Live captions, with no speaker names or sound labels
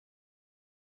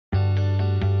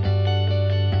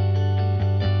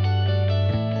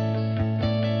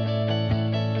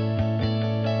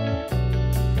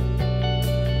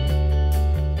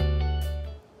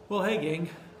Well, hey gang,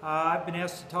 I've been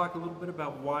asked to talk a little bit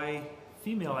about why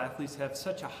female athletes have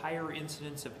such a higher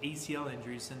incidence of ACL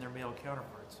injuries than their male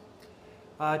counterparts.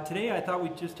 Today I thought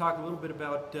we'd just talk a little bit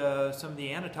about some of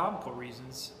the anatomical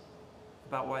reasons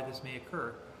about why this may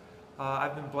occur.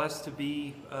 I've been blessed to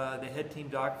be the head team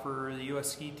doc for the U.S.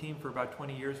 ski team for about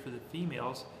 20 years for the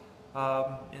females,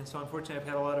 and so unfortunately I've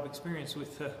had a lot of experience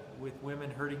with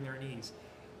women hurting their knees.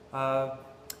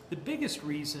 The biggest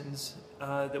reasons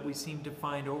that we seem to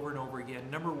find over and over again,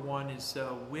 number one is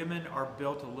women are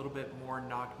built a little bit more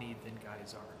knock-kneed than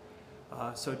guys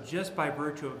are. So just by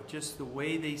virtue of just the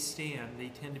way they stand, they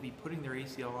tend to be putting their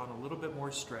ACL on a little bit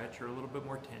more stretch or a little bit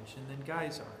more tension than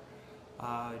guys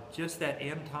are. Just that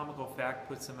anatomical fact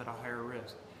puts them at a higher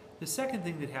risk. The second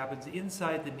thing that happens,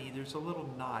 inside the knee there's a little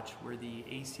notch where the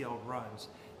ACL runs.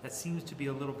 That seems to be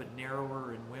a little bit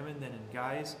narrower in women than in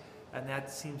guys, and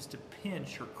that seems to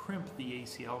pinch or crimp the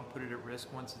ACL and put it at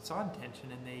risk once it's on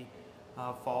tension and they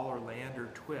fall or land or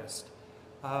twist.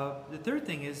 The third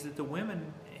thing is that the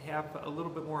women have a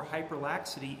little bit more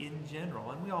hyperlaxity in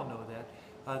general, and we all know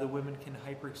that. The women can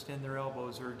hyperextend their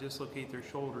elbows or dislocate their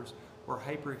shoulders or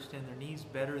hyperextend their knees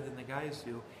better than the guys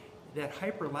do. That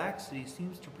hyperlaxity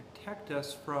seems to protect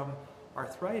us from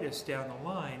arthritis down the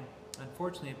line.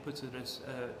 Unfortunately, it puts it at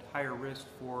a higher risk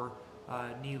for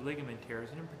knee ligament tears,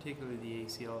 and in particular the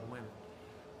ACL in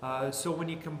women. So when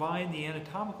you combine the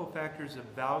anatomical factors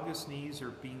of valgus knees or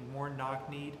being more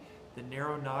knock-kneed, the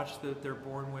narrow notch that they're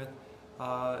born with,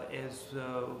 as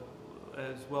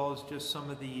well as just some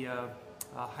of the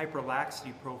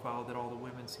hyperlaxity profile that all the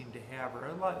women seem to have, or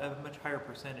a much higher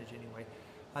percentage anyway,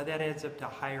 that adds up to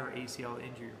higher ACL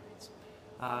injury rates.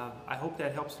 I hope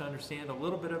that helps to understand a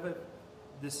little bit of it.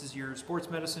 This is your Sports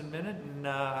Medicine Minute, and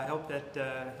I hope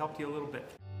that helped you a little bit.